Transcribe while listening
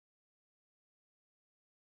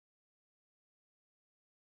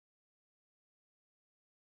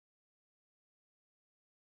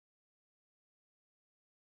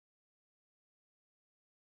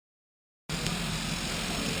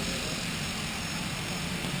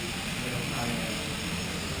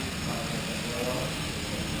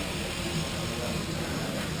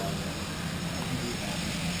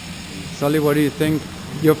Solly, what do you think?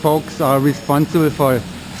 Your folks are responsible for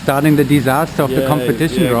starting the disaster of the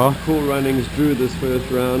competition draw. Cool Runnings drew this first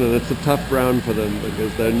round, and it's a tough round for them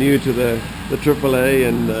because they're new to the AAA,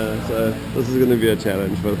 and so this is going to be a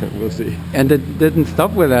challenge for them. We'll see. And it didn't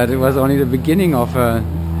stop with that. It was only the beginning of a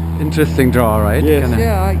interesting draw, right? Yes,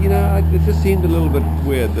 it just seemed a little bit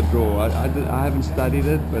weird, the draw. I haven't studied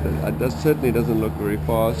it, but it certainly doesn't look very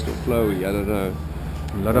fast or flowy. I don't know.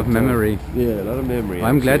 A lot of memory. Yeah, a lot of memory.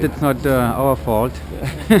 I'm glad it's not our fault.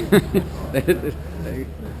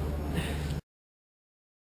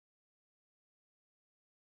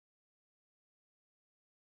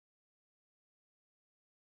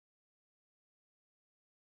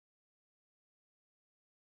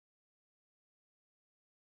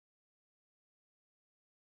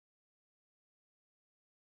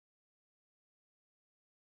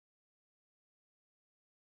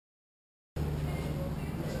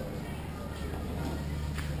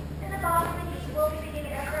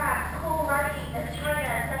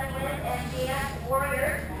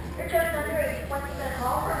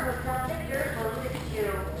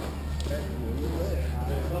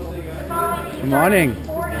 Good morning.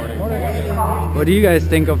 What do you guys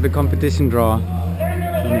think of the competition draw? A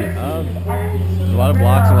lot of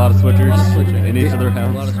blocks, a lot of switchers in each of their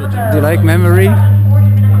hands. A lot of switchers. Do you like memory? As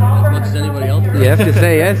much as anybody else. You have to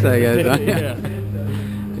say yes, I guess. Yeah.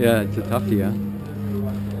 Yeah, it's a toughie, yeah.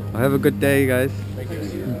 Well, have a good day, guys. Thank you.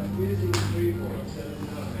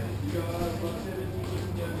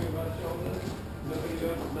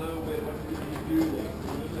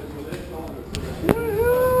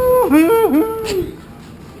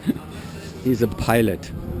 He's a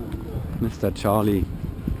pilot, Mr. Charlie,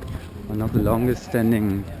 one of the longest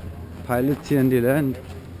standing pilots here in the land.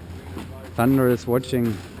 Thunder is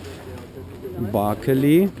watching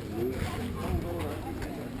Paraclete.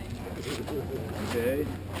 Okay.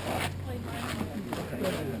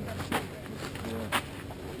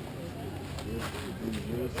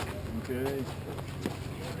 Okay.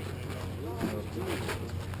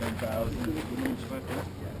 10,000.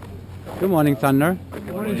 Good morning, Thunder. Good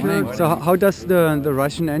morning. So how does the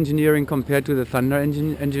Russian engineering compare to the Thunder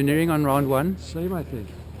engineering on round one? Same, I think.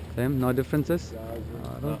 Same, no differences?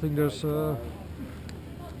 I don't think there's a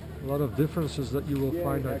lot of differences that you will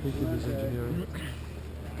find, I think, in this engineering.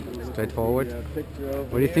 Straightforward.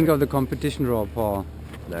 What do you think of the competition draw, Paul?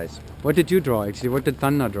 Nice. What did you draw actually? What did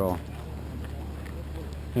Thunder draw?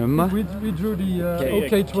 Remember? We drew the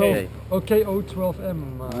OK12,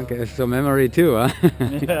 OK012M. Okay, so memory too, huh?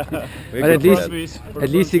 Yeah. But at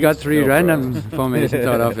least you got 3 random formations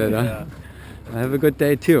out of it, huh? Yeah. Have a good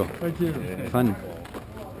day too. Thank you. Fun.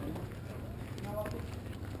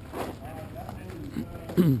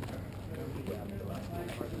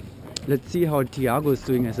 Let's see how Thiago is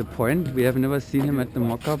doing as a point. We have never seen him at the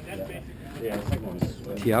mock-up.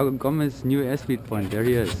 Thiago Gomez, new airspeed point. There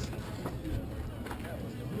he is.